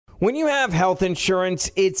When you have health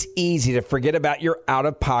insurance, it's easy to forget about your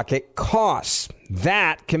out-of-pocket costs.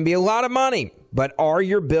 That can be a lot of money, but are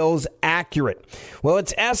your bills accurate? Well,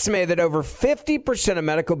 it's estimated that over 50% of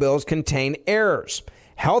medical bills contain errors.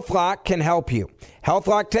 HealthLock can help you.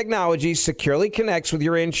 HealthLock technology securely connects with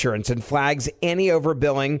your insurance and flags any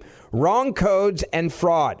overbilling, wrong codes, and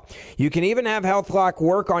fraud. You can even have HealthLock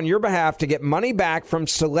work on your behalf to get money back from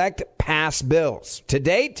select past bills. To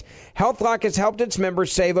date, HealthLock has helped its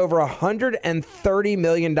members save over $130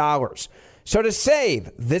 million. So to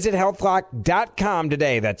save, visit healthlock.com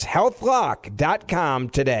today. That's healthlock.com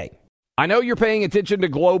today. I know you're paying attention to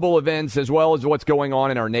global events as well as what's going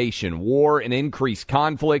on in our nation. War and increased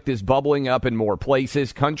conflict is bubbling up in more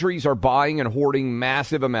places. Countries are buying and hoarding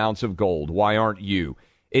massive amounts of gold. Why aren't you?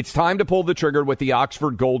 It's time to pull the trigger with the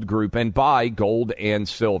Oxford Gold Group and buy gold and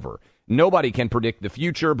silver. Nobody can predict the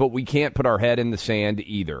future, but we can't put our head in the sand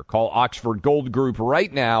either. Call Oxford Gold Group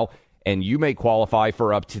right now, and you may qualify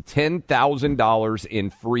for up to $10,000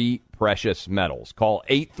 in free precious metals. Call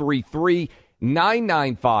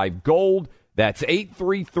 833-995-GOLD. That's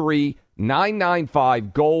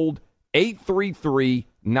 833-995-GOLD,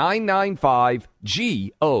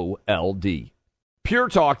 833-995-GOLD. Pure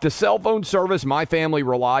Talk, the cell phone service my family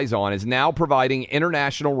relies on, is now providing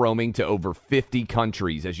international roaming to over 50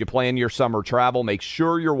 countries. As you plan your summer travel, make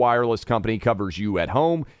sure your wireless company covers you at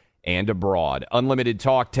home and abroad. Unlimited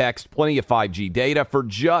talk, text, plenty of 5G data for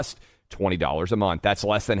just $20 a month. That's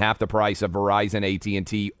less than half the price of Verizon,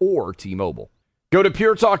 AT&T, or T-Mobile. Go to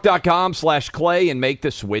puretalk.com/Clay and make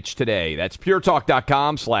the switch today. That's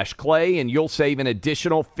puretalk.com/Clay, and you'll save an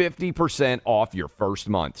additional 50% off your first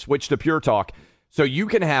month. Switch to Pure Talk so you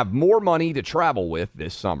can have more money to travel with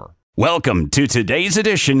this summer. Welcome to today's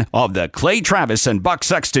edition of the Clay Travis and Buck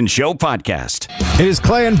Sexton Show podcast. It is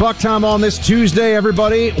Clay and Buck time on this Tuesday,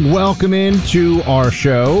 everybody. Welcome into our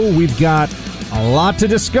show. We've got a lot to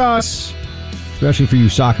discuss, especially for you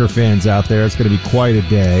soccer fans out there. It's going to be quite a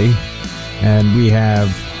day. And we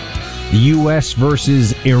have the U.S.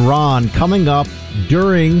 versus Iran coming up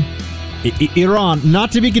during Iran,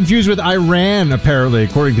 not to be confused with Iran, apparently,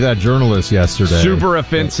 according to that journalist yesterday. Super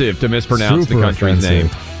offensive to mispronounce the country's name.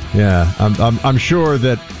 Yeah, I'm sure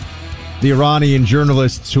that the Iranian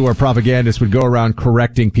journalists who are propagandists would go around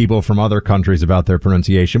correcting people from other countries about their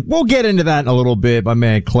pronunciation. We'll get into that in a little bit. My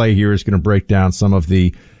man Clay here is going to break down some of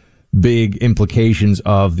the big implications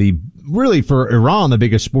of the, really for Iran, the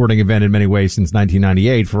biggest sporting event in many ways since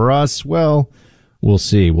 1998. For us, well, we'll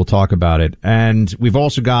see. We'll talk about it. And we've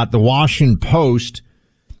also got the Washington Post.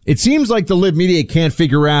 It seems like the lib media can't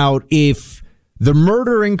figure out if the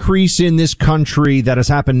murder increase in this country that has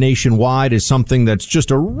happened nationwide is something that's just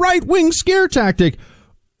a right-wing scare tactic,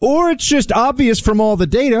 or it's just obvious from all the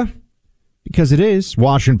data, because it is.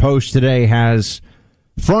 Washington Post today has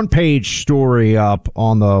front page story up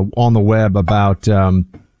on the web about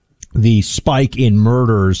the spike in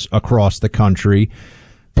murders across the country.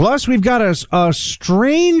 Plus, we've got a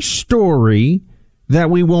strange story that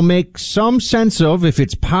we will make some sense of, if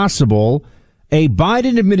it's possible. A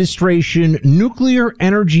Biden administration nuclear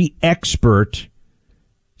energy expert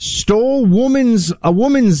stole a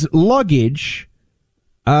woman's luggage,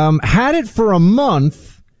 had it for a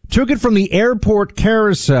month, took it from the airport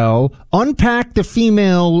carousel, unpacked the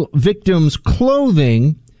female victim's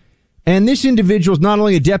clothing, and this individual is not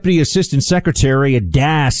only a deputy assistant secretary, a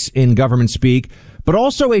DAS in government speak, but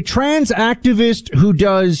also a trans activist who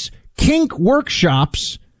does kink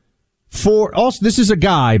workshops for, also, this is a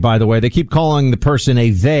guy, by the way, they keep calling the person a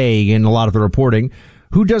they in a lot of the reporting,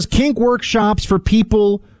 who does kink workshops for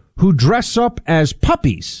people who dress up as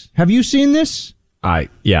puppies. Have you seen this?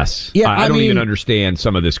 Yes. Yeah, I don't even understand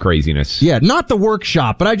some of this craziness. Yeah, not the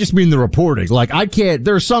workshop, but I just mean the reporting. Like,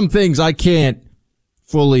 there are some things I can't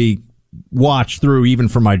fully watch through, even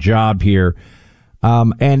for my job here.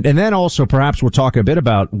 And then also perhaps we'll talk a bit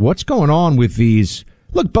about what's going on with these.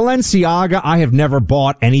 Look, Balenciaga, I have never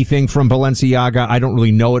bought anything from Balenciaga. I don't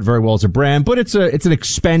really know it very well as a brand, but it's an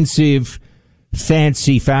expensive,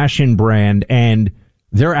 fancy fashion brand, and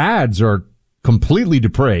their ads are completely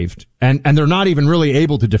depraved, and they're not even really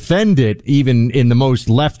able to defend it, even in the most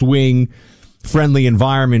left-wing friendly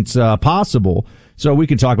environments possible. So we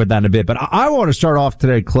can talk about that in a bit. But I want to start off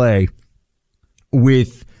today, Clay,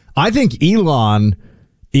 with, I think Elon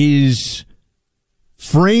is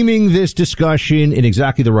framing this discussion in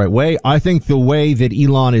exactly the right way. I think the way that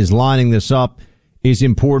Elon is lining this up is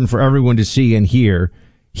important for everyone to see and hear.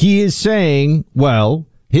 He is saying, well,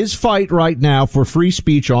 his fight right now for free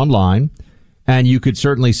speech online, and you could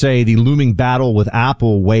certainly say the looming battle with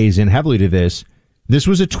Apple weighs in heavily to this. This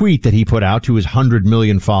was a tweet that he put out to his 100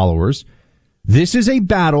 million followers. This is a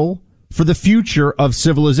battle for the future of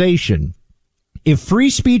civilization. If free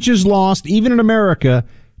speech is lost, even in America,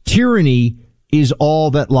 tyranny is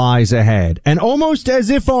all that lies ahead. And almost as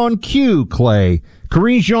if on cue, Clay,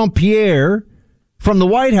 Karine Jean-Pierre from the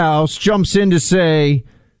White House jumps in to say,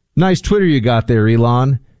 nice Twitter you got there,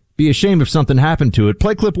 Elon. Be a shame if something happened to it.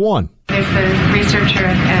 Play clip 1. There's a researcher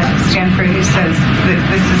at Stanford who says that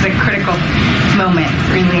this is a critical moment,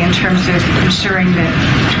 really, in terms of ensuring that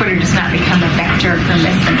Twitter does not become a vector for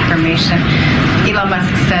misinformation. Elon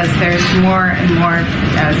Musk says there's more and more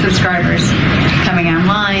subscribers coming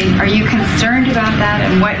online. Are you concerned about that,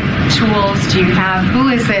 and what tools do you have?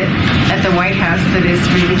 Who is it at the White House that is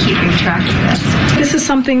really keeping track of this? This is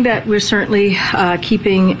something that we're certainly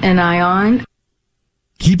keeping an eye on.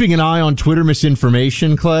 Keeping an eye on Twitter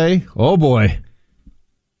misinformation, Clay? Oh, boy.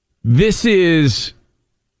 This is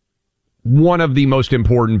one of the most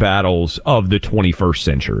important battles of the 21st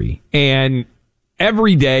century. And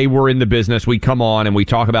every day we're in the business, we come on and we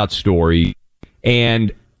talk about story.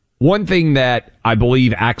 And one thing that I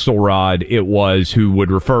believe Axelrod it was who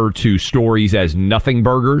would refer to stories as nothing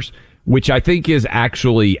burgers, which I think is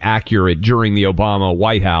actually accurate during the Obama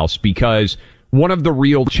White House, because one of the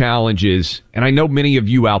real challenges, and I know many of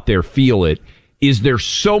you out there feel it, is there's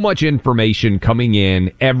so much information coming in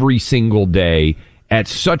every single day at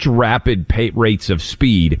such rapid rates of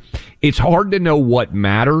speed. It's hard to know what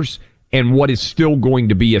matters and what is still going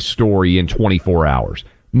to be a story in 24 hours.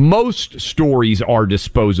 Most stories are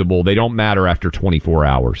disposable. They don't matter after 24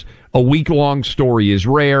 hours. A week-long story is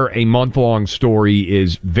rare. A month-long story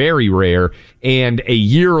is very rare. And a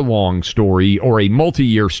year-long story or a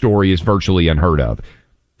multi-year story is virtually unheard of.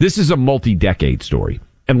 This is a multi-decade story.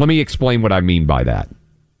 And let me explain what I mean by that.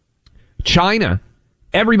 China,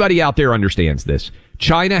 everybody out there understands this.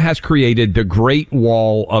 China has created the Great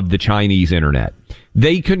Wall of the Chinese internet.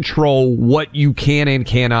 They control what you can and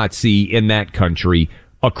cannot see in that country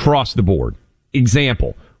across the board.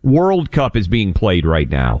 Example, World Cup is being played right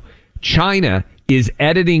now. China is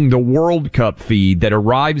editing the World Cup feed that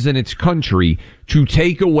arrives in its country to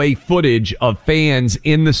take away footage of fans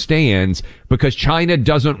in the stands because China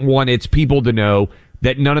doesn't want its people to know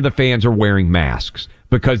that none of the fans are wearing masks,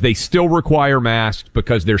 because they still require masks,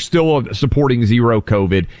 because they're still supporting zero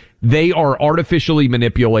COVID. They are artificially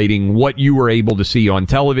manipulating what you are able to see on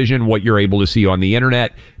television, what you're able to see on the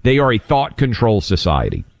internet. They are a thought control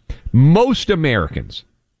society. Most Americans,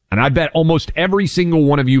 and I bet almost every single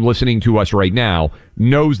one of you listening to us right now,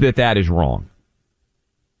 knows that that is wrong.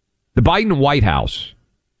 The Biden White House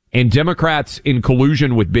and Democrats in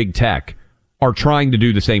collusion with big tech are trying to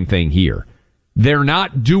do the same thing here. They're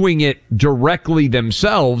not doing it directly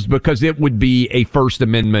themselves because it would be a First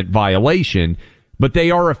Amendment violation, but they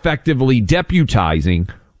are effectively deputizing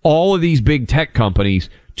all of these big tech companies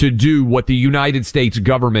to do what the United States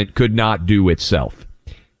government could not do itself.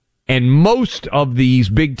 And most of these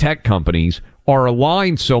big tech companies are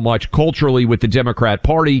aligned so much culturally with the Democrat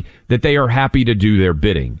Party that they are happy to do their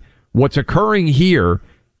bidding. What's occurring here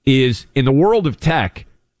is, in the world of tech,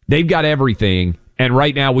 they've got everything, and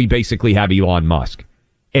right now we basically have Elon Musk.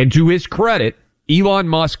 And to his credit, Elon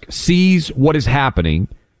Musk sees what is happening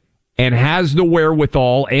and has the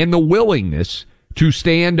wherewithal and the willingness to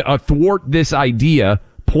stand athwart this idea,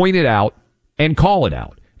 point it out, and call it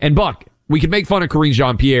out. And Buck, we can make fun of Karine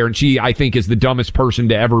Jean-Pierre, and she, I think, is the dumbest person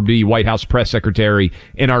to ever be White House press secretary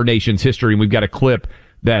in our nation's history. And we've got a clip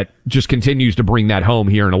that just continues to bring that home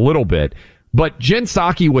here in a little bit. But Jen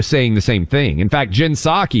Psaki was saying the same thing. In fact, Jen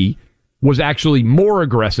Psaki was actually more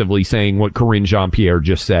aggressively saying what Karine Jean-Pierre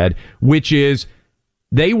just said, which is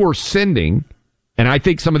they were sending, and I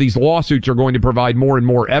think some of these lawsuits are going to provide more and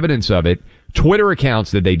more evidence of it, Twitter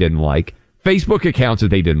accounts that they didn't like, Facebook accounts that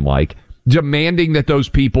they didn't like, demanding that those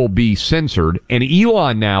people be censored. And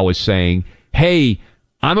Elon now is saying, hey,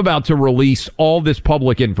 I'm about to release all this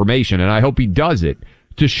public information, and I hope he does it,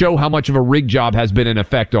 to show how much of a rig job has been in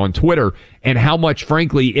effect on Twitter and how much,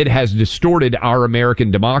 frankly, it has distorted our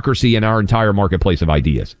American democracy and our entire marketplace of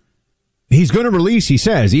ideas. He's going to release, he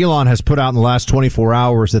says, Elon has put out in the last 24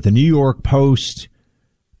 hours that the New York Post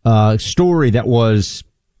story that was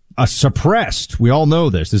suppressed. We all know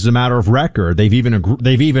this. This is a matter of record. They've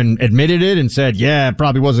even admitted it and said, yeah, it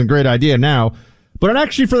probably wasn't a great idea now. But it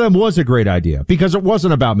actually for them was a great idea because it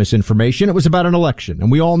wasn't about misinformation. It was about an election.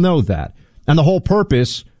 And we all know that. And the whole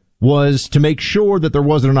purpose was to make sure that there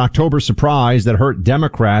wasn't an October surprise that hurt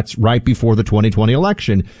Democrats right before the 2020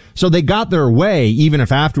 election. So they got their way, even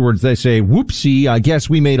if afterwards they say, whoopsie, I guess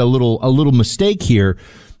we made a little mistake here.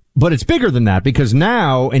 But it's bigger than that, because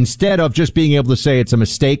now, instead of just being able to say it's a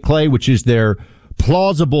mistake, Clay, which is their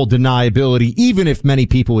plausible deniability, even if many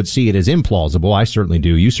people would see it as implausible. I certainly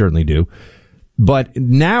do. You certainly do. But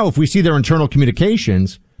now if we see their internal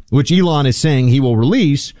communications, which Elon is saying he will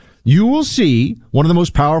release, you will see one of the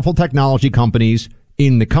most powerful technology companies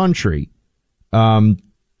in the country,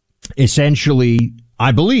 essentially,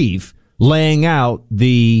 I believe, laying out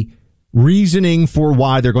the reasoning for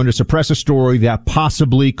why they're going to suppress a story that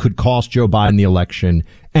possibly could cost Joe Biden the election.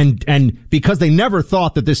 And because they never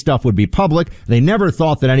thought that this stuff would be public, they never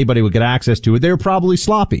thought that anybody would get access to it, they were probably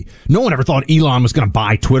sloppy. No one ever thought Elon was going to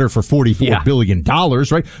buy Twitter for $44 billion,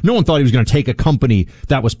 right? No one thought he was going to take a company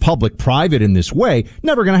that was public private in this way.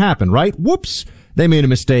 Never going to happen, right? Whoops. They made a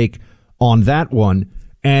mistake on that one.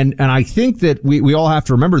 And I think that we all have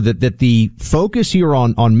to remember that the focus here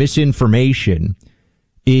on misinformation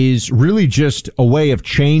is really just a way of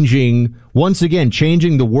changing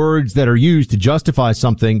the words that are used to justify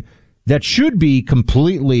something that should be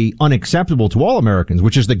completely unacceptable to all Americans,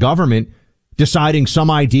 which is the government deciding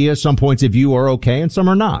some ideas, some points of view are okay and some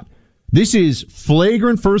are not. This is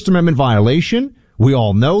flagrant First Amendment violation. We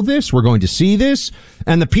all know this. We're going to see this.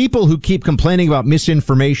 And the people who keep complaining about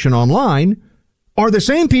misinformation online are the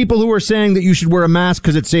same people who are saying that you should wear a mask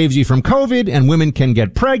because it saves you from COVID and women can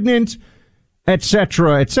get pregnant, et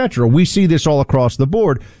cetera, et cetera. We see this all across the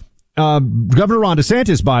board. Governor Ron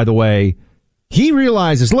DeSantis, by the way, he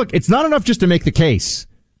realizes, look, it's not enough just to make the case.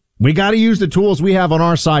 We got to use the tools we have on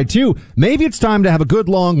our side, too. Maybe it's time to have a good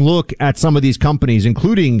long look at some of these companies,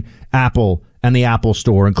 including Apple and the Apple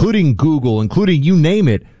Store, including Google, including you name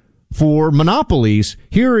it, for monopolies.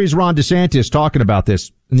 Here is Ron DeSantis talking about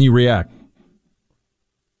this, and you react.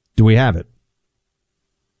 Do we have it?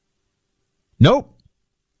 Nope.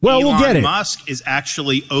 Well, we'll get it. Elon Musk is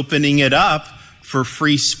actually opening it up for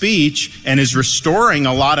free speech and is restoring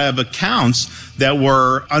a lot of accounts that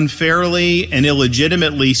were unfairly and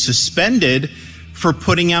illegitimately suspended for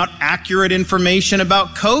putting out accurate information about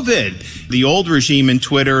COVID. The old regime in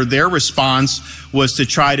Twitter, their response was to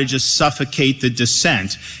try to just suffocate the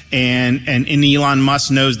dissent. And Elon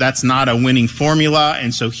Musk knows that's not a winning formula,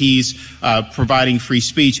 and so he's providing free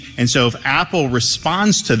speech. And so if Apple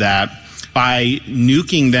responds to that by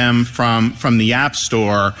nuking them from the App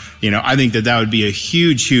Store, I think that would be a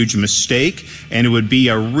huge mistake, and it would be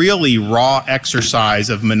a really raw exercise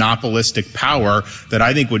of monopolistic power that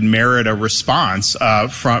I think would merit a response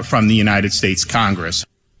from the United States Congress.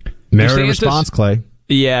 Merit a response, Clay.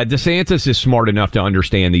 Yeah, DeSantis is smart enough to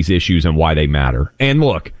understand these issues and why they matter. And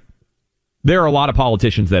look, there are a lot of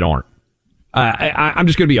politicians that aren't. I'm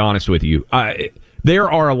just going to be honest with you. There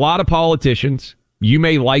are a lot of politicians, you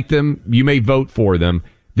may like them, you may vote for them,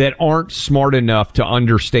 that aren't smart enough to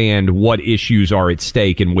understand what issues are at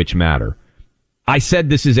stake and which matter. I said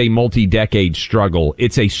this is a multi-decade struggle.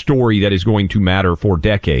 It's a story that is going to matter for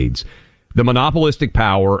decades. The monopolistic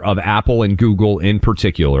power of Apple and Google in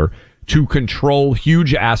particular to control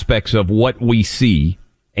huge aspects of what we see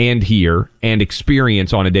and hear and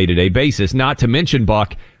experience on a day-to-day basis. Not to mention,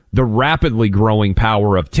 Buck, the rapidly growing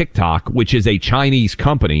power of TikTok, which is a Chinese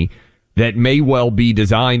company that may well be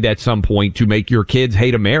designed at some point to make your kids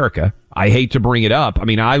hate America. I hate to bring it up. I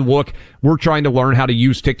mean, we're trying to learn how to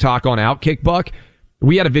use TikTok on Outkick, Buck.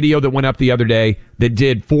 We had a video that went up the other day that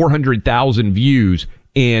did 400,000 views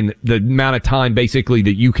in the amount of time basically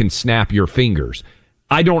that you can snap your fingers.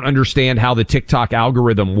 I don't understand how the TikTok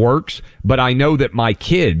algorithm works, but I know that my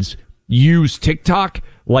kids use TikTok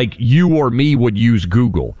like you or me would use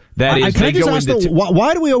Google. That is, can I just ask,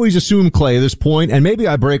 why do we always assume, Clay, at this point, and maybe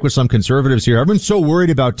I break with some conservatives here, everyone's so worried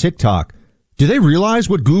about TikTok. Do they realize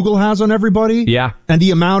what Google has on everybody? Yeah. And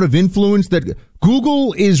the amount of influence that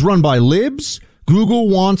Google is run by libs. Google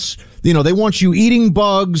wants, they want you eating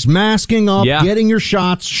bugs, masking up, getting your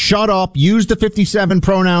shots, shut up, use the 57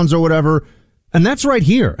 pronouns or whatever. And that's right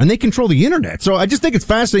here. And they control the internet. So I just think it's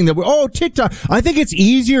fascinating that TikTok. I think it's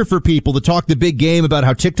easier for people to talk the big game about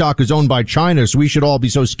how TikTok is owned by China, so we should all be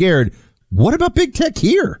so scared. What about big tech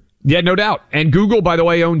here? Yeah, no doubt. And Google, by the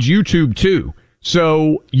way, owns YouTube too.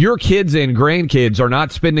 So your kids and grandkids are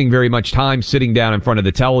not spending very much time sitting down in front of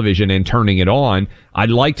the television and turning it on. I'd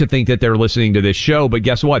like to think that they're listening to this show, but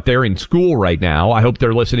guess what? They're in school right now. I hope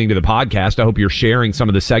they're listening to the podcast. I hope you're sharing some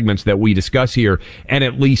of the segments that we discuss here and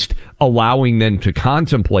at least allowing them to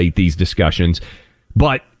contemplate these discussions.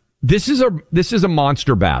 But this is a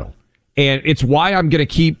monster battle. And it's why I'm going to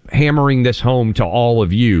keep hammering this home to all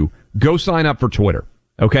of you. Go sign up for Twitter.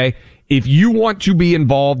 Okay? If you want to be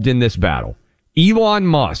involved in this battle, Elon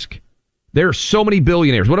Musk, there are so many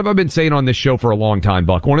billionaires. What have I been saying on this show for a long time,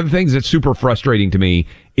 Buck? One of the things that's super frustrating to me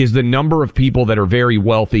is the number of people that are very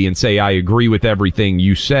wealthy and say, I agree with everything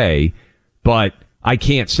you say, but I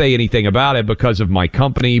can't say anything about it because of my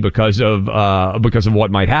company, because of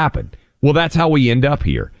what might happen. Well, that's how we end up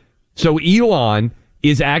here. So Elon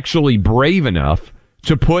is actually brave enough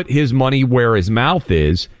to put his money where his mouth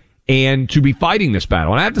is and to be fighting this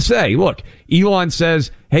battle. And I have to say, look, Elon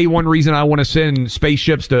says, hey, one reason I want to send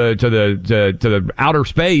spaceships to the outer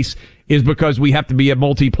space is because we have to be a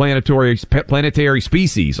planetary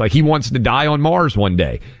species. Like, he wants to die on Mars one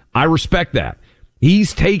day. I respect that.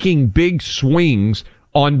 He's taking big swings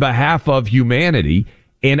on behalf of humanity.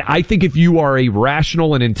 And I think if you are a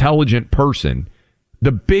rational and intelligent person,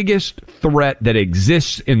 the biggest threat that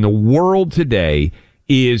exists in the world today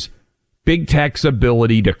is big tech's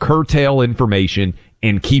ability to curtail information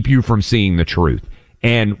and keep you from seeing the truth.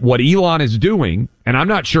 And what Elon is doing, and I'm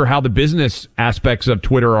not sure how the business aspects of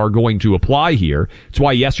Twitter are going to apply here. It's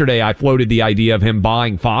why yesterday I floated the idea of him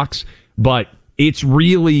buying Fox, but it's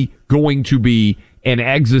really going to be an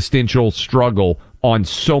existential struggle on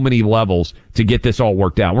so many levels to get this all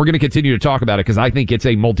worked out. We're going to continue to talk about it because I think it's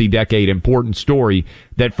a multi-decade important story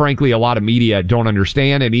that, frankly, a lot of media don't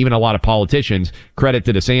understand, and even a lot of politicians, credit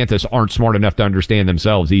to DeSantis, aren't smart enough to understand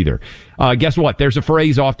themselves either. Guess what? There's a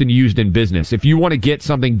phrase often used in business. If you want to get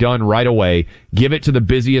something done right away, give it to the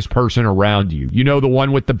busiest person around you. You know, the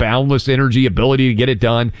one with the boundless energy, ability to get it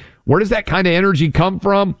done. Where does that kind of energy come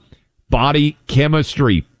from? Body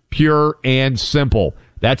chemistry, pure and simple.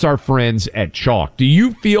 That's our friends at Chalk. Do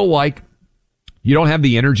you feel like you don't have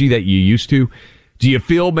the energy that you used to? Do you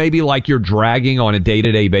feel maybe like you're dragging on a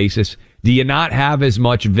day-to-day basis? Do you not have as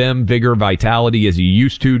much vim, vigor, vitality as you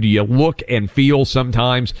used to? Do you look and feel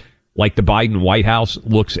sometimes like the Biden White House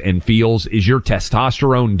looks and feels? Is your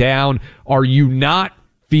testosterone down? Are you not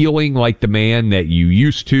feeling like the man that you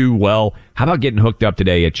used to? Well, how about getting hooked up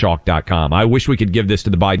today at chalk.com? I wish we could give this to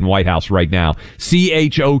the Biden White House right now.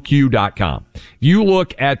 CHOQ.com. You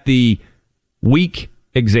look at the weak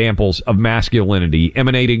examples of masculinity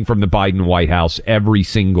emanating from the Biden White House every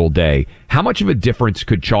single day. How much of a difference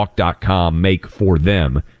could chalk.com make for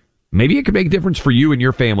them? Maybe it could make a difference for you and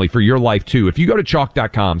your family, for your life too. If you go to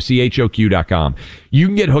chalk.com, CHOQ.com, you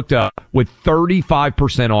can get hooked up with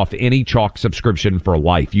 35% off any Chalk subscription for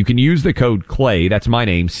life. You can use the code CLAY, that's my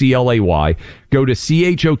name, CLAY. Go to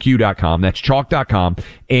CHOQ.com, that's chalk.com,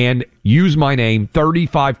 and use my name,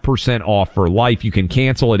 35% off for life. You can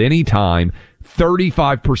cancel at any time,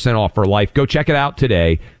 35% off for life. Go check it out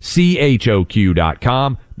today,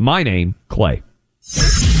 CHOQ.com. My name, Clay.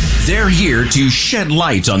 They're here to shed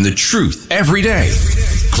light on the truth every day.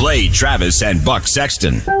 Clay Travis and Buck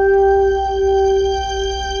Sexton.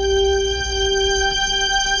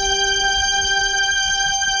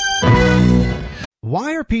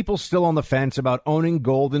 Why are people still on the fence about owning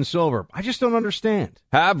gold and silver? I just don't understand.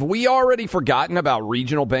 Have we already forgotten about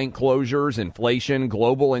regional bank closures, inflation,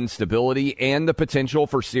 global instability, and the potential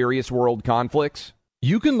for serious world conflicts?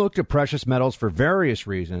 You can look to precious metals for various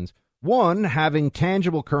reasons. 1, having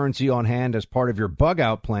tangible currency on hand as part of your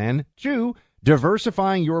bug-out plan. 2,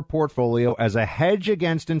 diversifying your portfolio as a hedge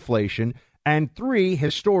against inflation. And 3,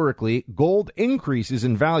 historically, gold increases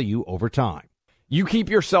in value over time. You keep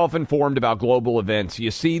yourself informed about global events. You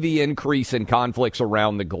see the increase in conflicts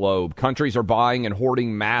around the globe. Countries are buying and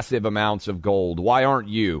hoarding massive amounts of gold. Why aren't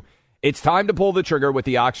you? It's time to pull the trigger with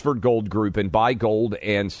the Oxford Gold Group and buy gold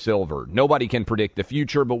and silver. Nobody can predict the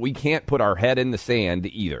future, but we can't put our head in the sand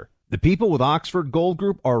either. The people with Oxford Gold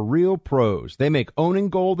Group are real pros. They make owning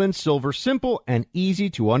gold and silver simple and easy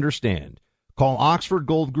to understand. Call Oxford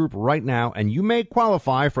Gold Group right now, and you may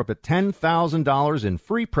qualify for up to $10,000 in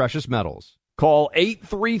free precious metals. Call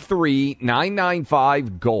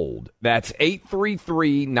 833-995-GOLD. That's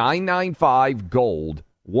 833-995-GOLD.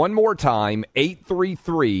 One more time,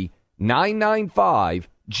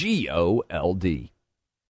 833-995-GOLD.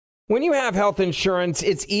 When you have health insurance,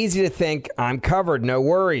 it's easy to think, I'm covered, no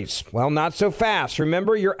worries. Well, not so fast.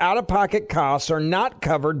 Remember, your out-of-pocket costs are not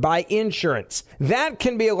covered by insurance. That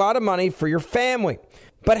can be a lot of money for your family.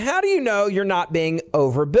 But how do you know you're not being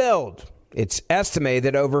overbilled? It's estimated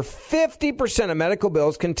that over 50% of medical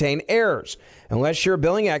bills contain errors. Unless you're a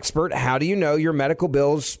billing expert, how do you know your medical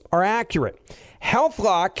bills are accurate?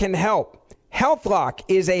 HealthLock can help. HealthLock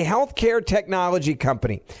is a healthcare technology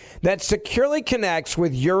company that securely connects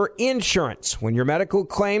with your insurance. When your medical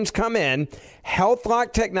claims come in,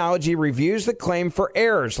 HealthLock technology reviews the claim for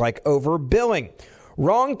errors like overbilling,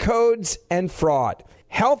 wrong codes, and fraud.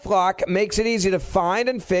 HealthLock makes it easy to find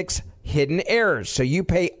and fix hidden errors, so you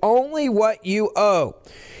pay only what you owe.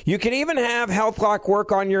 You can even have HealthLock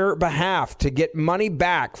work on your behalf to get money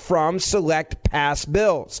back from select past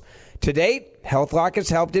bills. To date, HealthLock has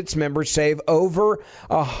helped its members save over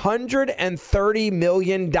 $130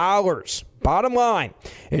 million. Bottom line,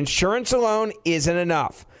 insurance alone isn't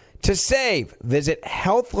enough. To save, visit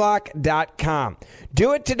healthlock.com.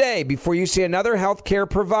 Do it today before you see another healthcare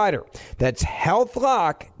provider. That's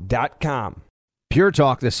healthlock.com. Pure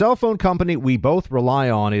Talk, the cell phone company we both rely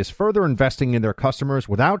on, is further investing in their customers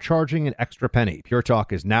without charging an extra penny. Pure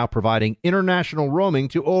Talk is now providing international roaming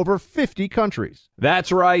to over 50 countries.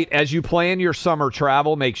 That's right. As you plan your summer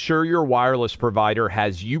travel, make sure your wireless provider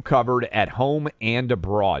has you covered at home and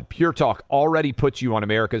abroad. Pure Talk already puts you on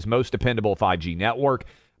America's most dependable 5G network,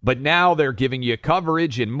 but now they're giving you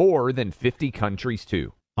coverage in more than 50 countries,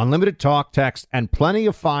 too. Unlimited talk, text, and plenty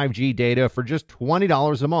of 5G data for just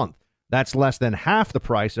 $20 a month. That's less than half the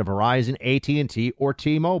price of Verizon, AT&T, or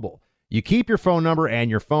T-Mobile. You keep your phone number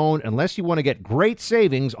and your phone unless you want to get great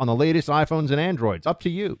savings on the latest iPhones and Androids. Up to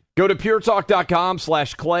you. Go to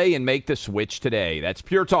puretalk.com/Clay and make the switch today. That's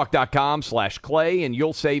puretalk.com/Clay, and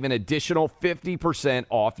you'll save an additional 50%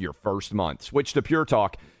 off your first month. Switch to Pure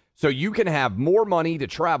Talk so you can have more money to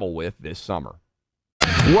travel with this summer.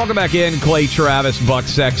 Welcome back in, Clay Travis, Buck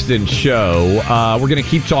Sexton show. We're going to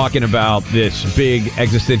keep talking about this big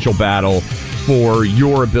existential battle for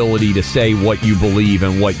your ability to say what you believe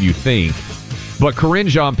and what you think. But Karine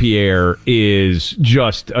Jean-Pierre is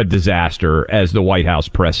just a disaster as the White House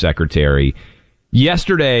press secretary.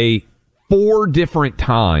 Yesterday, 4 different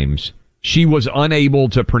times, she was unable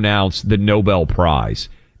to pronounce the Nobel Prize.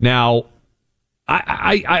 Now,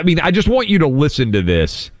 I mean, I just want you to listen to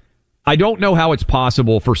this. I don't know how it's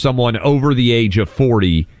possible for someone over the age of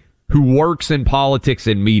 40 who works in politics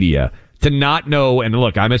and media to not know, and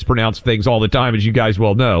look, I mispronounce things all the time, as you guys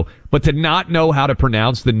well know, but to not know how to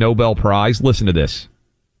pronounce the Nobel Prize. Listen to this.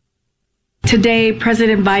 Today,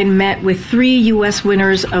 President Biden met with 3 U.S.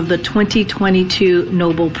 winners of the 2022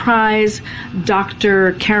 Nobel Prize,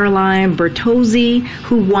 Dr. Caroline Bertozzi,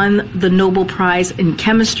 who won the Nobel Prize in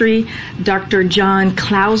Chemistry, Dr. John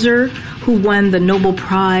Clauser, who won the Nobel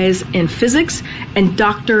Prize in Physics, and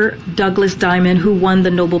Dr. Douglas Diamond, who won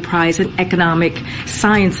the Nobel Prize in Economic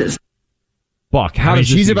Sciences. Buck, how does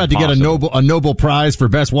she's about to get a Nobel Prize for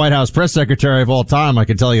best White House press secretary of all time, I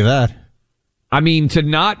can tell you that. I mean, to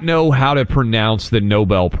not know how to pronounce the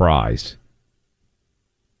Nobel Prize.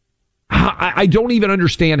 I don't even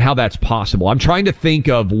understand how that's possible. I'm trying to think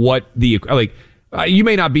of what you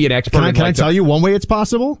may not be an expert. Can I tell you one way it's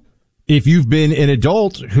possible? If you've been an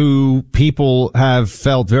adult who people have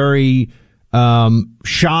felt very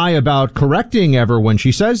shy about correcting ever when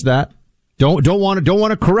she says that, don't want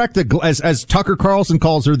to correct as Tucker Carlson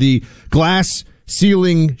calls her, the glass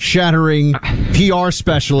ceiling shattering PR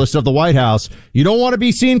specialist of the White House. You don't want to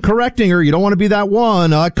be seen correcting her. You don't want to be that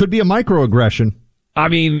one. It could be a microaggression. I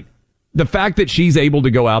mean, the fact that she's able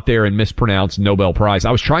to go out there and mispronounce Nobel Prize.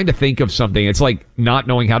 I was trying to think of something. It's like not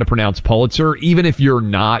knowing how to pronounce Pulitzer, even if you're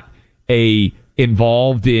not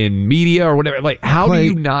involved in media or whatever. Like, how do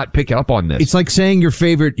you not pick up on this? It's like saying your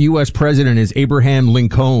favorite U.S. president is Abraham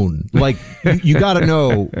Lincoln. Like, you got to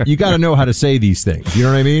know how to say these things. You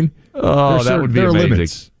know what I mean? Oh, that would be amazing.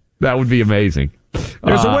 Limits. That would be amazing.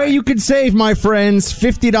 There's a way you can save, my friends,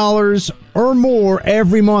 $50 or more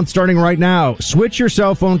every month starting right now. Switch your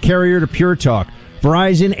cell phone carrier to Pure Talk.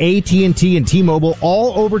 Verizon, AT&T, and T-Mobile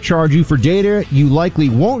all overcharge you for data you likely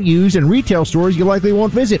won't use and retail stores you likely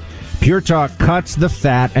won't visit. Pure Talk cuts the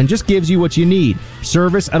fat and just gives you what you need.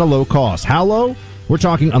 Service at a low cost. How low? We're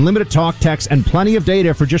talking unlimited talk, text, and plenty of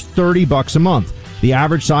data for just $30 a month. The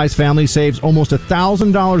average size family saves almost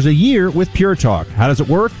 $1,000 a year with Pure Talk. How does it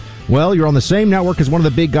work? Well, you're on the same network as one of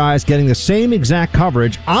the big guys getting the same exact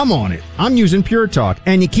coverage. I'm on it. I'm using Pure Talk.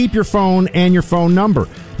 And you keep your phone and your phone number.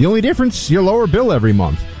 The only difference, your lower bill every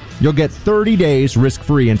month. You'll get 30 days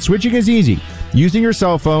risk-free, and switching is easy. Using your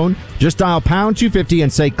cell phone, just dial pound 250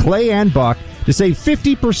 and say Clay and Buck to save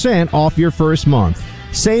 50% off your first month.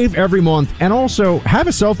 Save every month and also have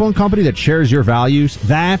a cell phone company that shares your values.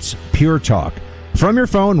 That's Pure Talk. From your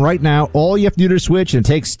phone right now, all you have to do to switch, and it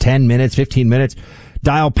takes 10 minutes, 15 minutes,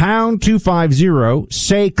 dial pound 250,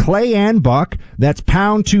 say Clay and Buck. That's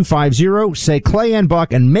pound 250, say Clay and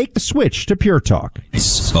Buck, and make the switch to Pure Talk.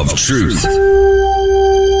 Of truth.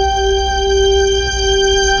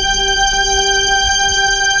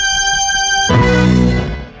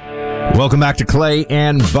 Welcome back to Clay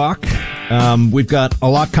and Buck. We've got a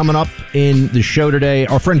lot coming up in the show today.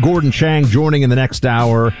 Our friend Gordon Chang joining in the next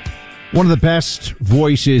hour. One of the best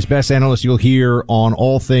voices, best analysts you'll hear on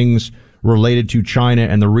all things related to China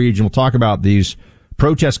and the region. We'll talk about these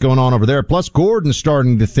protests going on over there. Plus, Gordon's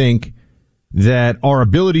starting to think that our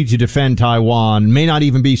ability to defend Taiwan may not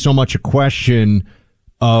even be so much a question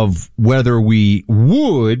of whether we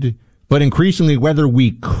would, but increasingly whether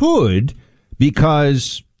we could,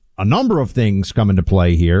 because a number of things come into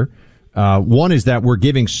play here. One is that we're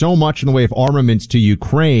giving so much in the way of armaments to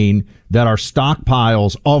Ukraine that our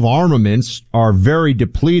stockpiles of armaments are very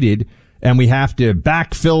depleted, and we have to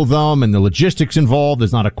backfill them, and the logistics involved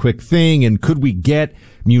is not a quick thing. And could we get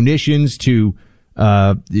munitions to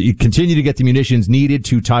continue to get the munitions needed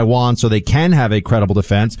to Taiwan so they can have a credible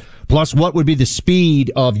defense? Plus, what would be the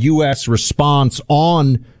speed of U.S. response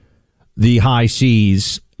on the high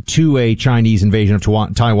seas to a Chinese invasion of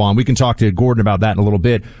Taiwan? We can talk to Gordon about that in a little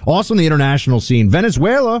bit. Also, in the international scene,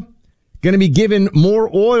 Venezuela going to be giving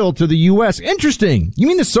more oil to the U.S. Interesting. You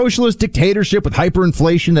mean the socialist dictatorship with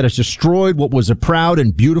hyperinflation that has destroyed what was a proud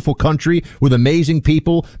and beautiful country with amazing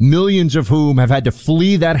people, millions of whom have had to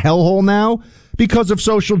flee that hellhole now because of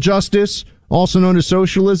social justice, also known as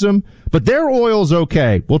socialism? But their oil's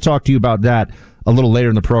okay. We'll talk to you about that a little later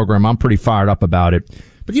in the program. I'm pretty fired up about it.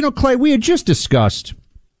 But, you know, Clay, we had just discussed,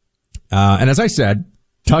 and as I said,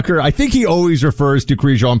 Tucker, I think he always refers to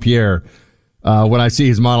Jean-Pierre when I see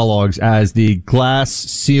his monologues as the glass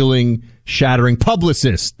ceiling shattering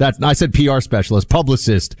publicist. I said PR specialist,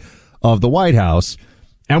 publicist of the White House.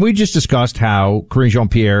 And we just discussed how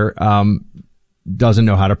Jean-Pierre doesn't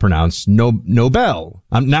know how to pronounce Nobel.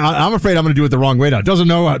 I'm afraid I'm going to do it the wrong way now. Doesn't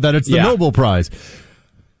know that it's the Nobel Prize.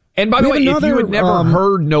 And by the way, if you had never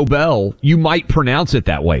heard Nobel, you might pronounce it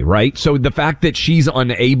that way, right? So the fact that she's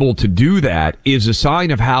unable to do that is a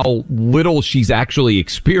sign of how little she's actually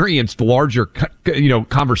experienced larger,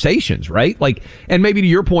 conversations, right? Like, and maybe to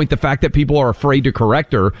your point, the fact that people are afraid to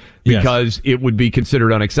correct her because it would be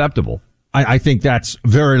considered unacceptable. I think that's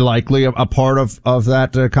very likely a part of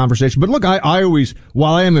that conversation. But look, I always,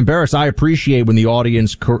 while I am embarrassed, I appreciate when the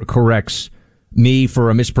audience corrects me for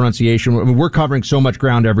a mispronunciation. I mean, we're covering so much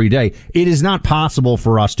ground every day. It is not possible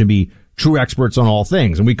for us to be true experts on all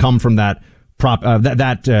things. And we come from that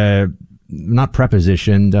not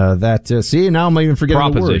preposition, see, now I'm even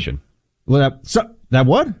forgetting proposition. The word. That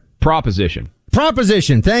what? Proposition.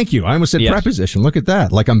 Proposition. Thank you. I almost said preposition. Look at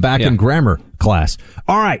that. Like I'm back in grammar class.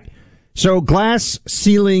 All right. So glass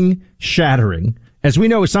ceiling shattering, as we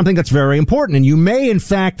know, is something that's very important. And you may, in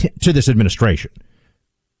fact, to this administration,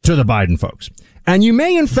 to the Biden folks. And you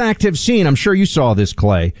may, in fact, have seen, I'm sure you saw this,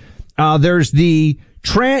 Clay, there's the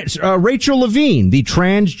Rachel Levine, the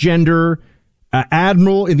transgender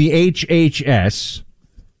admiral in the HHS,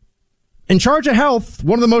 in charge of health,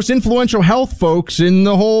 one of the most influential health folks in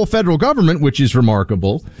the whole federal government, which is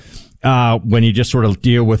remarkable when you just sort of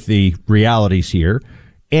deal with the realities here.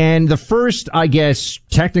 And the first, I guess,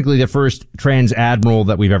 technically the first trans admiral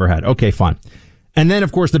that we've ever had. Okay, fine. And then,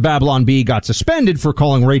 of course, the Babylon Bee got suspended for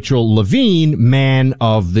calling Rachel Levine Man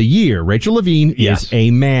of the Year. Rachel Levine is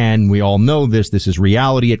a man. We all know this. This is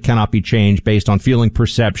reality. It cannot be changed based on feeling,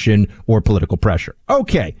 perception, or political pressure.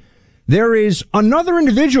 Okay. There is another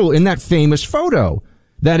individual in that famous photo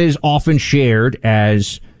that is often shared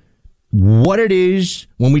as what it is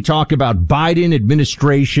when we talk about Biden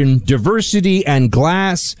administration, diversity, and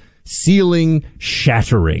glass ceiling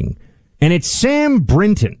shattering. And it's Sam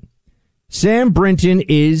Brinton. Sam Brinton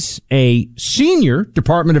is a senior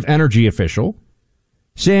Department of Energy official.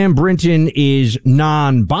 Sam Brinton is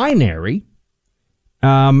non-binary.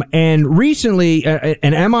 And recently,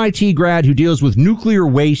 an MIT grad who deals with nuclear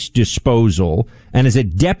waste disposal and is a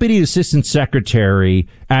deputy assistant secretary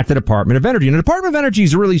at the Department of Energy. And the Department of Energy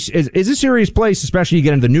is a serious place, especially you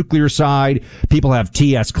get into the nuclear side. People have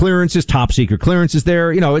TS clearances, top secret clearances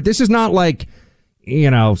there. You know, this is not like,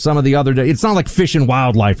 some of the other, it's not like Fish and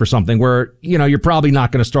Wildlife or something where, you're probably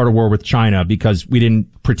not going to start a war with China because we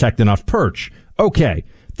didn't protect enough perch. Okay.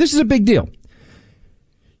 This is a big deal.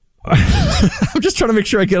 I'm just trying to make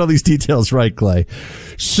sure I get all these details right, Clay.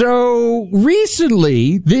 So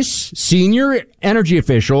recently, this senior energy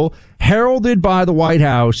official, heralded by the White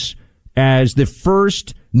House as the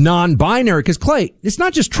first non-binary, because Clay, it's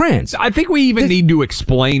not just trans. I think we even need to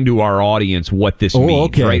explain to our audience what this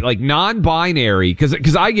means, right? Like non-binary,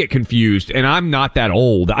 because I get confused, and I'm not that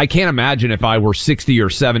old. I can't imagine if I were 60 or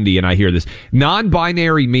 70 and I hear this.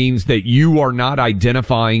 Non-binary means that you are not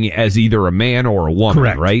identifying as either a man or a woman,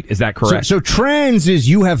 correct, right? Is that correct? So trans is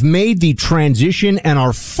you have made the transition and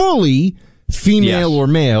are fully female or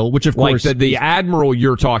male, which of course... Like the admiral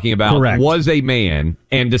you're talking about was a man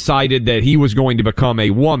and decided that he was going to become a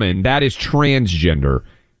woman. That is transgender.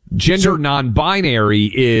 Gender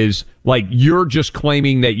non-binary is like you're just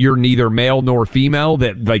claiming that you're neither male nor female,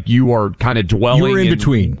 that like you are kind of dwelling... You're in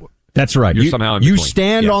between. That's right. You're somehow in you between.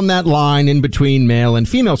 stand on that line in between male and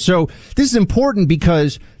female. So this is important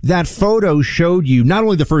because that photo showed you not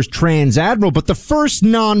only the first trans admiral, but the first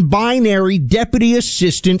non-binary deputy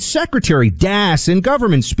assistant secretary, DAS in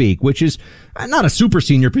government speak, which is not a super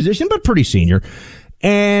senior position, but pretty senior.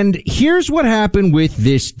 And here's what happened with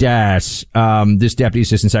this DAS, this deputy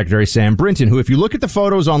assistant secretary, Sam Brinton, who, if you look at the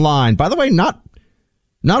photos online, by the way, not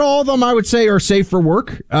all of them, I would say, are safe for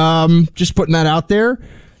work. Just putting that out there.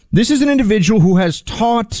 This is an individual who has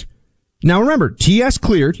taught. Now, remember, TS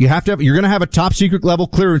cleared. You're going to have a top secret level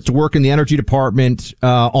clearance to work in the energy department,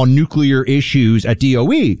 on nuclear issues at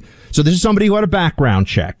DOE. So this is somebody who had a background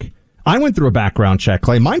check. I went through a background check,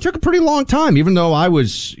 Clay. Mine took a pretty long time, even though I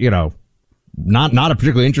was, not a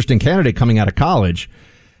particularly interesting candidate coming out of college.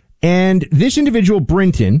 And this individual,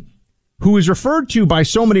 Brinton, who is referred to by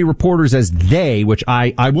so many reporters as they, which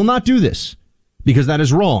I will not do this because that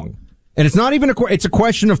is wrong. And it's not even it's a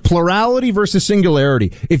question of plurality versus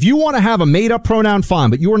singularity. If you want to have a made up pronoun, fine,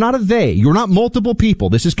 but you are not a they. You're not multiple people.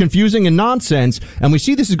 This is confusing and nonsense. And we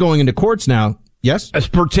see this is going into courts now. Yes? As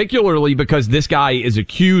particularly because this guy is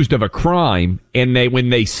accused of a crime, and when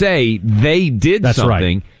they say they did That's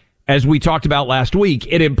something, right. As we talked about last week,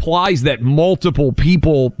 it implies that multiple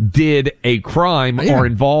people did a crime or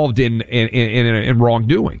involved in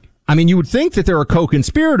wrongdoing. I mean, you would think that there are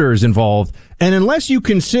co-conspirators involved, and unless you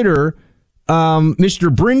consider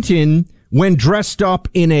Mr. Brinton, when dressed up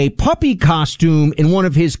in a puppy costume in one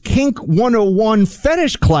of his Kink 101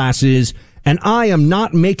 fetish classes, and I am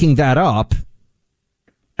not making that up,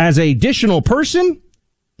 as an additional person,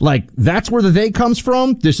 like that's where the they comes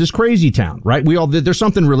from. This is crazy town, right? There's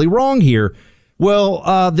something really wrong here.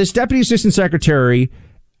 Well, this deputy assistant secretary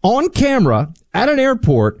on camera at an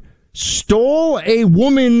airport stole a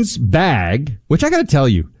woman's bag, which I got to tell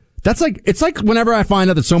you, it's like whenever I find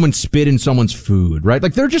out that someone spit in someone's food, right?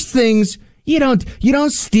 Like they're just things you don't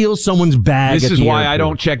steal someone's bag. This is why I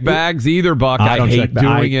don't check bags either, Buck. I hate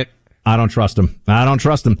doing it. I don't trust them.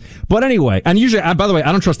 But anyway, and usually, by the way,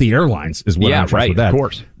 I don't trust the airlines is what I don't trust with that. Of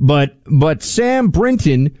course. But Sam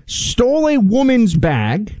Brinton stole a woman's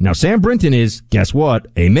bag. Now, Sam Brinton is, guess what?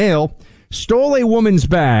 A male. Stole a woman's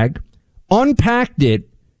bag, unpacked it,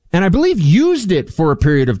 and I believe used it for a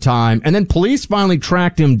period of time. And then police finally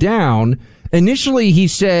tracked him down. Initially, he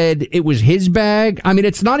said it was his bag. I mean,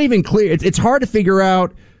 it's not even clear. It's hard to figure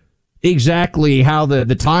out exactly how the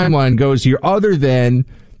timeline goes here, other than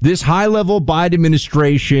this high-level Biden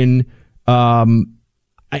administration. I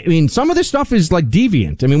mean, some of this stuff is like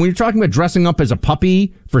deviant. I mean, when you're talking about dressing up as a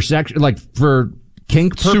puppy for sex, like for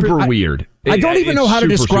kink purpose, super weird. I don't even know how to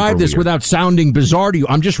describe this without sounding bizarre to you.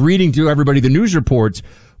 I'm just reading to everybody the news reports.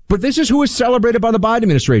 But this is who is celebrated by the Biden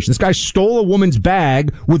administration. This guy stole a woman's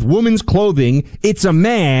bag with woman's clothing. It's a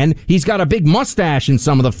man. He's got a big mustache in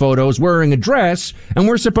some of the photos, wearing a dress. And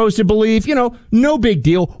we're supposed to believe, no big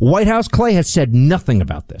deal. White House, Clay, has said nothing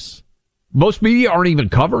about this. Most media aren't even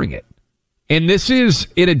covering it. And this is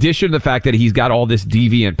in addition to the fact that he's got all this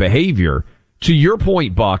deviant behavior. To your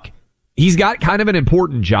point, Buck, he's got kind of an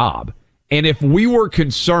important job. And if we were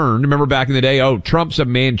concerned, remember back in the day, Trump's a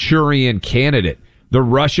Manchurian candidate. The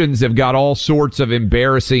Russians have got all sorts of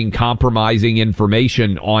embarrassing, compromising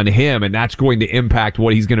information on him, and that's going to impact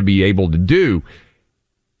what he's going to be able to do.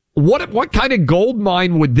 What kind of gold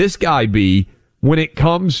mine would this guy be when it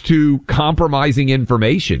comes to compromising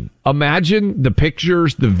information? Imagine the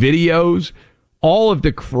pictures, the videos, all of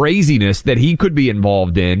the craziness that he could be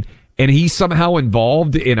involved in, and he's somehow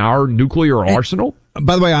involved in our nuclear arsenal?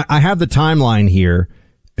 By the way, I have the timeline here.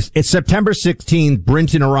 It's September 16th.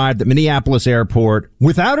 Brinton arrived at Minneapolis airport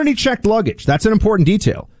without any checked luggage. That's an important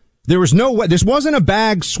detail. There was no way. This wasn't a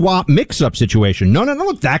bag swap mix-up situation. No.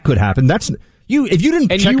 That could happen. That's you. If you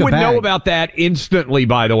didn't, and check you a would bag, know about that instantly.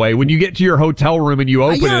 By the way, when you get to your hotel room and you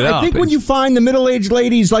open it up, I think when you find the middle-aged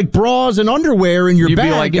ladies like bras and underwear in your you'd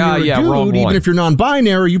bag, be like, and you're a dude, even if you're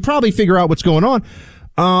non-binary, you probably figure out what's going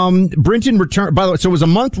on. Brinton returned. By the way, so it was a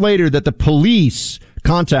month later that the police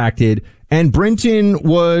contacted. And Brinton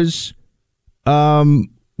was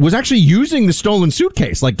actually using the stolen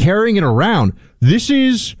suitcase, like carrying it around. This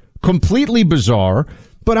is completely bizarre.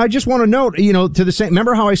 But I just want to note, to the same,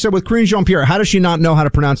 remember how I said with Karine Jean-Pierre, how does she not know how to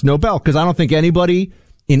pronounce Nobel? Because I don't think anybody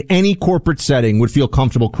in any corporate setting would feel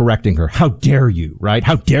comfortable correcting her. How dare you, right?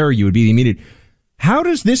 How dare you would be the immediate. How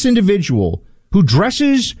does this individual who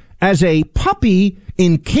dresses as a puppy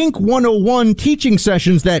in Kink 101 teaching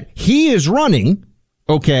sessions that he is running,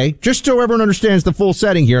 okay, just so everyone understands the full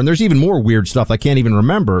setting here, and there's even more weird stuff I can't even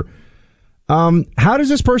remember. How does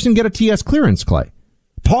this person get a TS clearance, Clay?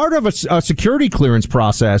 Part of a security clearance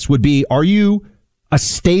process would be, are you a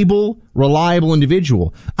stable, reliable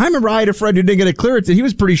individual. I remember I had a friend who didn't get a clearance, and he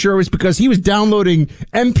was pretty sure it was because he was downloading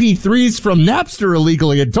MP3s from Napster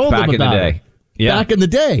illegally and told them about it. Back in the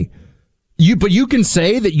day. But you can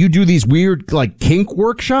say that you do these weird, like, kink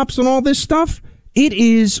workshops and all this stuff. It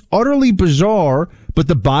is utterly bizarre, but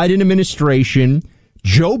the Biden administration,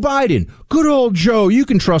 Joe Biden, good old Joe, you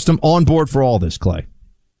can trust him, on board for all this, Clay.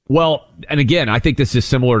 Well, and again, I think this is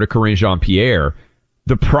similar to Karine Jean-Pierre.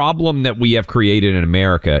 The problem that we have created in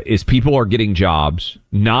America is people are getting jobs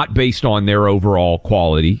not based on their overall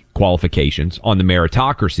qualifications, on the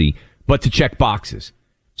meritocracy, but to check boxes.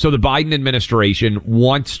 So the Biden administration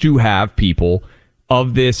wants to have people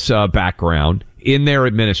of this background in their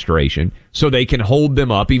administration so they can hold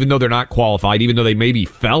them up, even though they're not qualified, even though they may be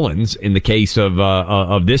felons in the case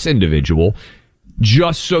of this individual,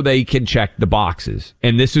 just so they can check the boxes.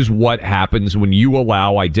 And this is what happens when you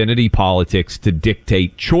allow identity politics to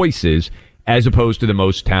dictate choices as opposed to the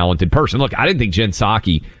most talented person. Look, I didn't think Jen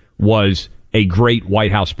Psaki was a great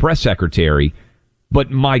White House press secretary,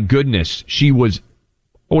 but my goodness, she was,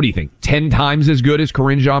 what do you think, 10 times as good as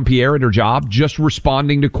Karine Jean-Pierre at her job, just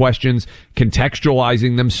responding to questions,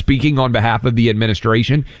 contextualizing them, speaking on behalf of the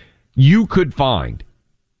administration. You could find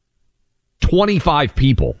 25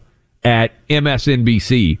 people at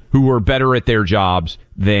MSNBC who are better at their jobs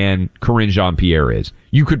than Karine Jean-Pierre is.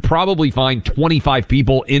 You could probably find 25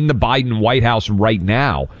 people in the Biden White House right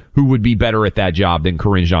now who would be better at that job than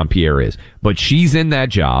Karine Jean-Pierre is. But she's in that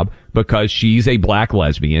job because she's a black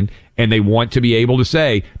lesbian, and they want to be able to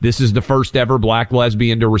say, this is the first ever black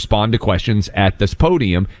lesbian to respond to questions at this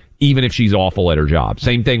podium, even if she's awful at her job.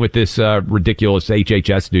 Same thing with this ridiculous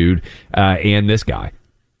HHS dude and this guy.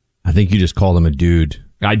 I think you just called him a dude.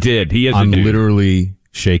 I did. He is I'm a dude. literally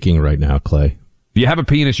shaking right now, Clay. If you have a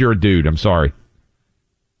penis, you're a dude. I'm sorry.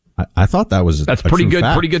 I thought that was that's a pretty true good.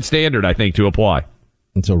 fact. Pretty good standard, I think, to apply.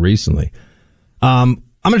 Until recently. I'm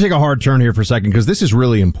going to take a hard turn here for a second because this is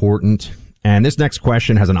really important. And this next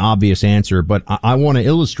question has an obvious answer, but I want to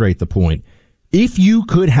illustrate the point. If you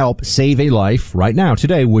could help save a life right now,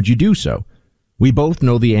 today, would you do so? We both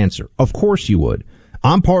know the answer. Of course you would.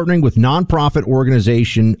 I'm partnering with a nonprofit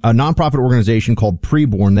organization called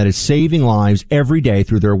Preborn that is saving lives every day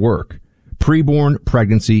through their work. Preborn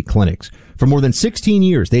Pregnancy Clinics. For more than 16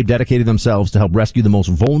 years, they've dedicated themselves to help rescue the most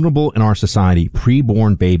vulnerable in our society,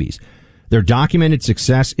 preborn babies. Their documented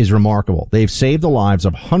success is remarkable. They've saved the lives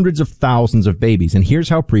of hundreds of thousands of babies, and here's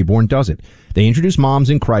how Preborn does it. They introduce moms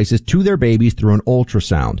in crisis to their babies through an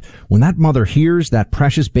ultrasound. When that mother hears that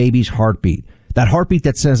precious baby's heartbeat, that heartbeat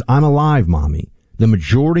that says, I'm alive, mommy, the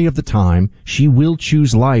majority of the time, she will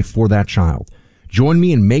choose life for that child. Join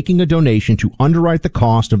me in making a donation to underwrite the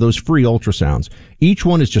cost of those free ultrasounds. Each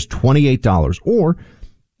one is just $28, or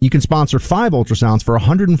you can sponsor 5 ultrasounds for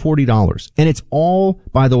 $140. And it's all,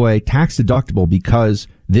 by the way, tax deductible because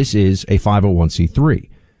this is a 501c3.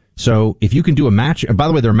 So if you can do a match, and by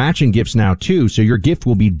the way, they're matching gifts now too, so your gift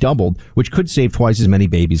will be doubled, which could save twice as many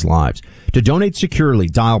babies' lives. To donate securely,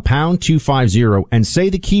 dial pound 250 and say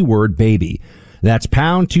the keyword baby. That's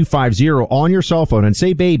pound 250 on your cell phone and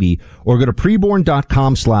say baby, or go to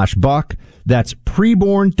preborn.com/buck. That's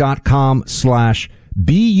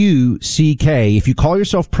preborn.com/BUCK. If you call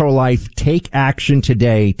yourself pro-life, take action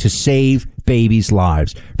today to save babies'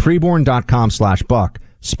 lives. Preborn.com/buck.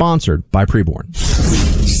 Sponsored by Preborn.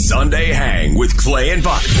 Sunday Hang with Clay and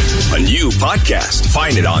Buck. A new podcast.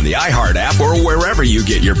 Find it on the iHeart app or wherever you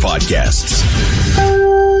get your podcasts.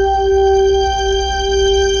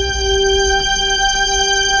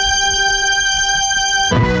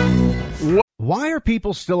 Why are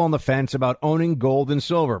people still on the fence about owning gold and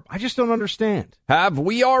silver? I just don't understand. Have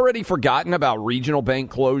we already forgotten about regional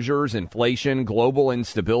bank closures, inflation, global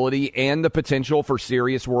instability, and the potential for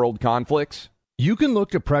serious world conflicts? You can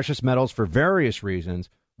look to precious metals for various reasons.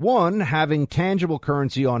 1, having tangible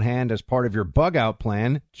currency on hand as part of your bug-out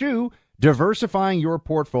plan. 2, diversifying your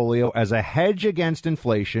portfolio as a hedge against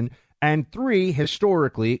inflation. And 3,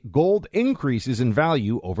 historically, gold increases in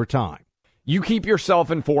value over time. You keep yourself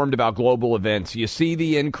informed about global events. You see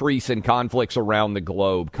the increase in conflicts around the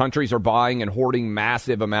globe. Countries are buying and hoarding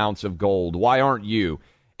massive amounts of gold. Why aren't you?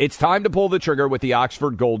 It's time to pull the trigger with the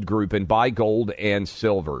Oxford Gold Group and buy gold and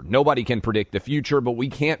silver. Nobody can predict the future, but we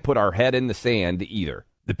can't put our head in the sand either.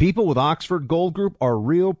 The people with Oxford Gold Group are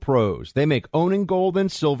real pros. They make owning gold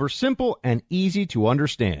and silver simple and easy to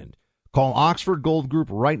understand. Call Oxford Gold Group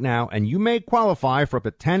right now, and you may qualify for up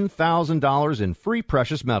to $10,000 in free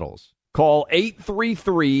precious metals. Call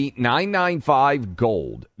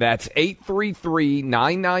 833-995-GOLD. That's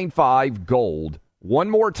 833-995-GOLD. One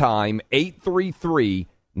more time,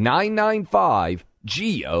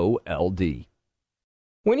 833-995-GOLD.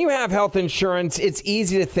 When you have health insurance, it's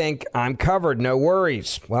easy to think, I'm covered, no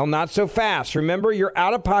worries. Well, not so fast. Remember, your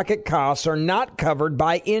out-of-pocket costs are not covered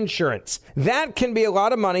by insurance. That can be a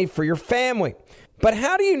lot of money for your family. But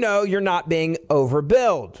how do you know you're not being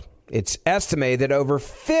overbilled? It's estimated that over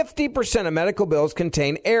 50% of medical bills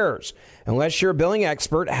contain errors. Unless you're a billing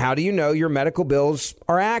expert, how do you know your medical bills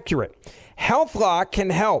are accurate? HealthLock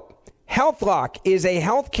can help. HealthLock is a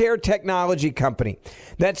healthcare technology company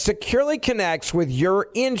that securely connects with your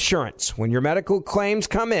insurance. When your medical claims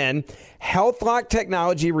come in, HealthLock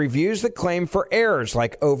technology reviews the claim for errors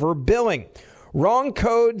like overbilling, wrong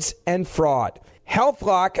codes, and fraud.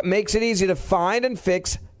 HealthLock makes it easy to find and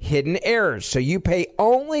fix hidden errors, so you pay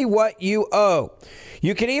only what you owe.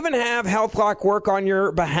 You can even have HealthLock work on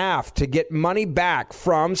your behalf to get money back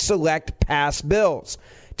from select past bills.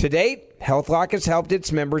 To date, HealthLock has helped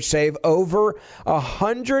its members save over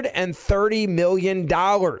 $130 million.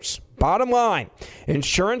 Bottom line,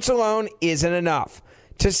 insurance alone isn't enough.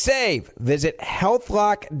 To save, visit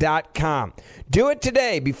healthlock.com. Do it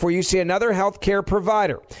today before you see another healthcare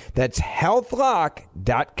provider. That's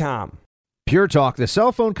healthlock.com. Pure Talk, the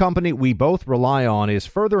cell phone company we both rely on, is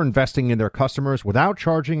further investing in their customers without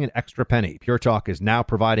charging an extra penny. Pure Talk is now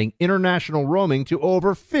providing international roaming to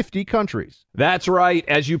over 50 countries. That's right.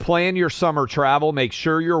 As you plan your summer travel, make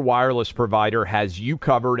sure your wireless provider has you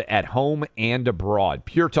covered at home and abroad.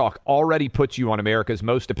 Pure Talk already puts you on America's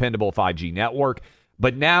most dependable 5G network,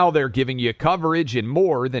 but now they're giving you coverage in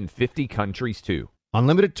more than 50 countries, too.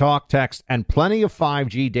 Unlimited talk, text, and plenty of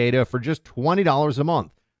 5G data for just $20 a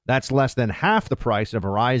month. That's less than half the price of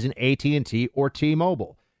Verizon, AT&T, or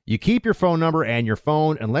T-Mobile. You keep your phone number and your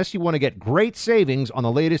phone unless you want to get great savings on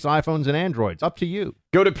the latest iPhones and Androids. Up to you.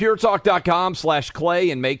 Go to puretalk.com/Clay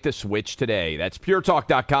and make the switch today. That's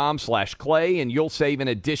puretalk.com/Clay, and you'll save an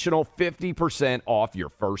additional 50% off your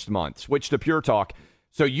first month. Switch to Pure Talk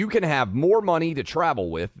so you can have more money to travel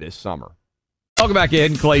with this summer. Welcome back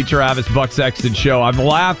in, Clay Travis, Buck Sexton Show. I'm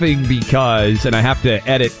laughing because, and I have to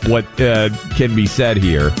edit what can be said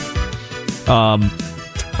here, is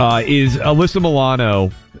Alyssa Milano,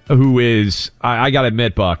 who is, I got to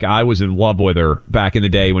admit, Buck, I was in love with her back in the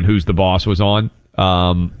day when Who's the Boss was on.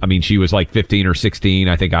 I mean, she was like 15 or 16.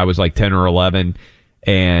 I think I was like 10 or 11.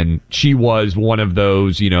 And she was one of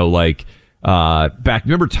those, back.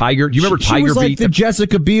 Remember Tiger? Do you remember Tiger Beat? She was like the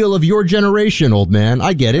Jessica Biel of your generation, old man.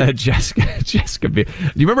 I get it. Jessica Biel. Do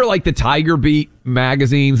you remember like the Tiger Beat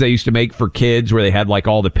magazines they used to make for kids, where they had like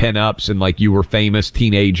all the pinups and like you were famous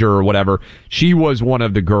teenager or whatever? She was one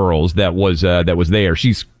of the girls that was there.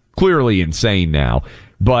 She's clearly insane now,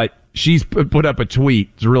 but she's put up a tweet.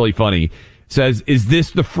 It's really funny. It says, "Is this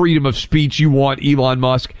the freedom of speech you want, Elon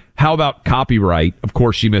Musk? How about copyright?" Of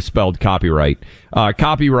course, she misspelled copyright.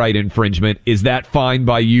 Copyright infringement. Is that fine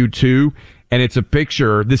by you too? And it's a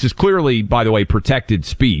picture. This is clearly, by the way, protected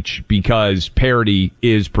speech, because parody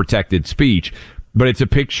is protected speech. But it's a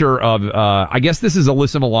picture of, I guess this is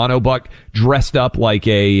Alyssa Milano, Buck, dressed up like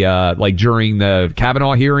like during the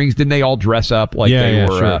Kavanaugh hearings. Didn't they all dress up like they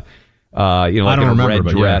were, sure. Like in a red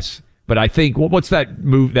dress? Yeah. But I think, what's that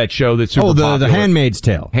show that's super popular? The Handmaid's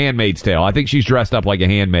Tale. Handmaid's Tale. I think she's dressed up like a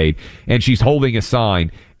handmaid, and she's holding a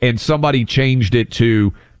sign, and somebody changed it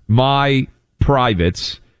to, "My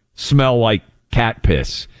privates smell like cat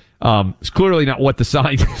piss." It's clearly not what the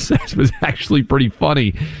sign says, but it's actually pretty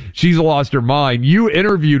funny. She's lost her mind. You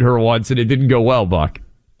interviewed her once, and it didn't go well, Buck.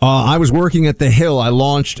 I was working at The Hill. I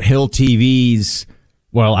launched Hill TV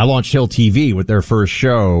with their first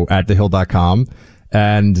show at thehill.com.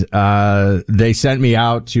 And they sent me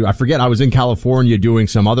out to, I forget, I was in California doing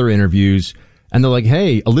some other interviews, and they're like,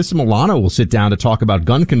 "Hey, Alyssa Milano will sit down to talk about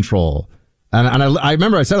gun control." And I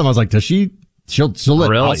remember I said to them, I was like, she'll let,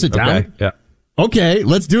 really? I'll sit down. Okay. Yeah. Okay,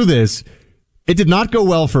 let's do this. It did not go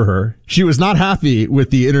well for her. She was not happy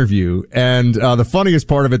with the interview. And the funniest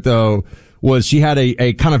part of it, though, was she had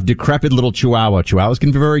a kind of decrepit little chihuahua. Chihuahuas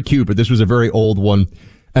can be very cute, but this was a very old one.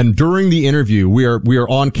 And during the interview, we are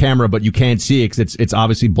on camera, but you can't see it because it's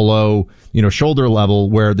obviously below, shoulder level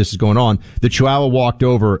where this is going on. The Chihuahua walked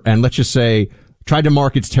over and, let's just say, tried to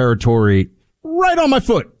mark its territory right on my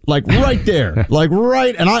foot, like right there, like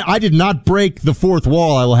right. And I did not break the fourth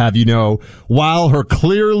wall, I will have you know, while her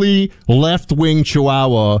clearly left-wing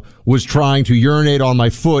Chihuahua was trying to urinate on my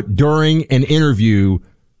foot during an interview.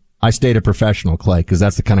 I stayed a professional, Clay, because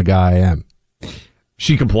that's the kind of guy I am.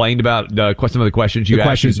 She complained about some of the questions you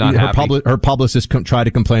asked. She's not happy. Her publicist tried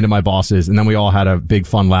to complain to my bosses, and then we all had a big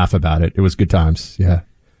fun laugh about it. It was good times. Yeah.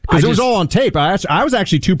 Because it was all on tape. I was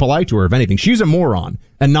actually too polite to her, if anything. She's a moron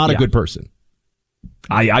and not a good person.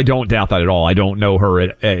 I don't doubt that at all. I don't know her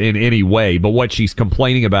in any way, but what she's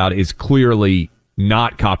complaining about is clearly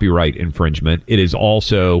not copyright infringement. It is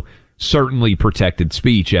also certainly protected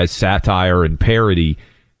speech as satire and parody.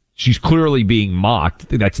 She's clearly being mocked.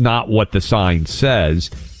 That's not what the sign says.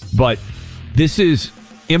 But this is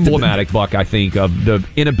emblematic, Buck, I think, of the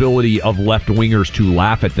inability of left-wingers to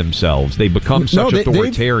laugh at themselves. They become such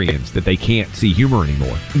authoritarians that they can't see humor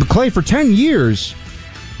anymore. But Clay, for 10 years,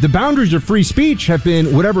 the boundaries of free speech have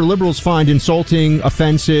been whatever liberals find insulting,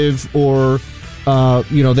 offensive, or,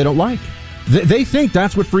 they don't like. They think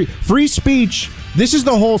that's what free speech. This is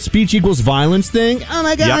the whole speech equals violence thing. Oh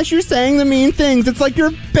my gosh, You're saying the mean things. It's like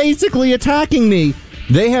you're basically attacking me.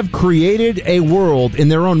 They have created a world in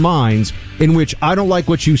their own minds in which I don't like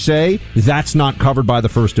what you say. That's not covered by the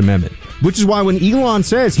First Amendment. Which is why when Elon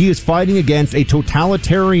says he is fighting against a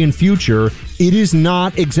totalitarian future, it is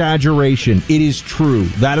not exaggeration. It is true.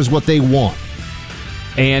 That is what they want.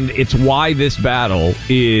 And it's why this battle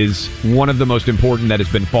is one of the most important that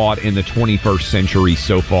has been fought in the 21st century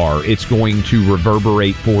so far. It's going to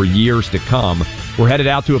reverberate for years to come. We're headed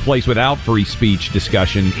out to a place without free speech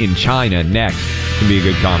discussion in China next. It's going to be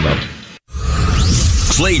a good combo.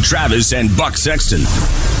 Clay Travis and Buck Sexton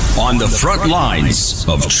on the front lines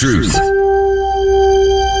of truth.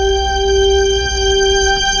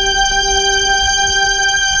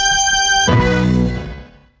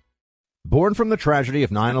 Born from the tragedy of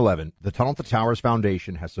 9/11, the Tunnel to Towers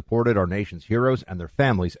Foundation has supported our nation's heroes and their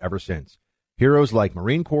families ever since. Heroes like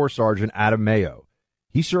Marine Corps Sergeant Adam Mayo.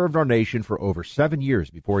 He served our nation for over 7 years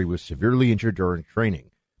before he was severely injured during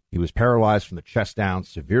training. He was paralyzed from the chest down,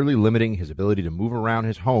 severely limiting his ability to move around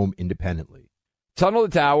his home independently. Tunnel to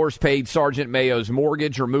Towers paid Sergeant Mayo's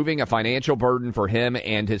mortgage, removing a financial burden for him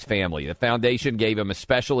and his family. The foundation gave him a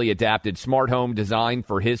specially adapted smart home designed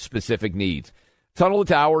for his specific needs. Tunnel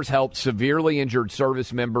to Towers helped severely injured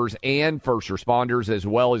service members and first responders, as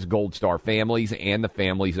well as Gold Star families and the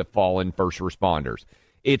families of fallen first responders.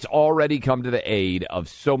 It's already come to the aid of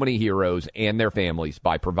so many heroes and their families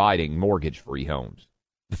by providing mortgage-free homes.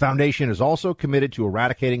 The foundation is also committed to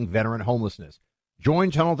eradicating veteran homelessness.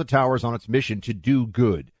 Join Tunnel to Towers on its mission to do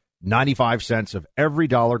good. 95 cents of every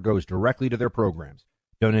dollar goes directly to their programs.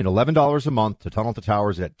 Donate $11 a month to Tunnel to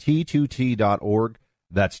Towers at T2T.org.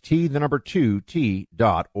 That's T2T.org.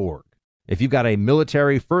 If you've got a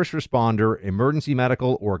military, first responder, emergency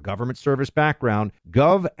medical, or government service background,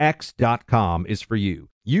 GovX.com is for you.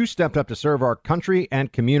 You stepped up to serve our country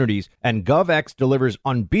and communities, and GovX delivers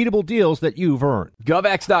unbeatable deals that you've earned.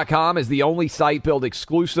 GovX.com is the only site built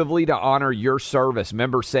exclusively to honor your service.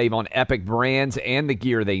 Members save on epic brands and the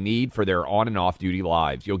gear they need for their on- and off-duty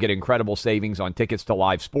lives. You'll get incredible savings on tickets to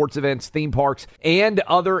live sports events, theme parks, and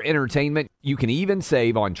other entertainment. You can even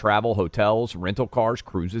save on travel, hotels, rental cars,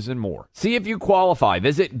 cruises, and more. See if you qualify.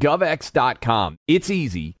 Visit GovX.com. It's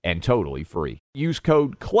easy and totally free. Use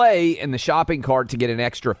code CLAY in the shopping cart to get an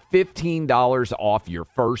extra $15 off your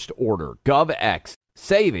first order. GovX,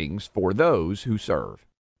 savings for those who serve.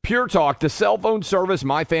 Pure Talk, the cell phone service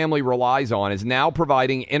my family relies on, is now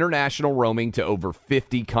providing international roaming to over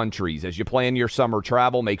 50 countries. As you plan your summer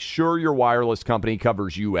travel, make sure your wireless company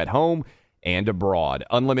covers you at home and abroad.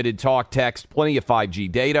 Unlimited talk, text, plenty of 5G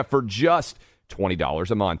data for just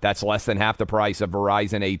 $20 a month. That's less than half the price of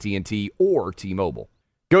Verizon, AT&T, or T-Mobile.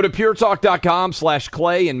 Go to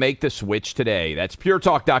puretalk.com/Clay and make the switch today. That's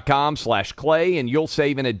puretalk.com/Clay, and you'll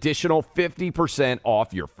save an additional 50%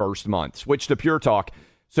 off your first month. Switch to Pure Talk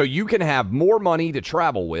so you can have more money to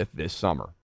travel with this summer.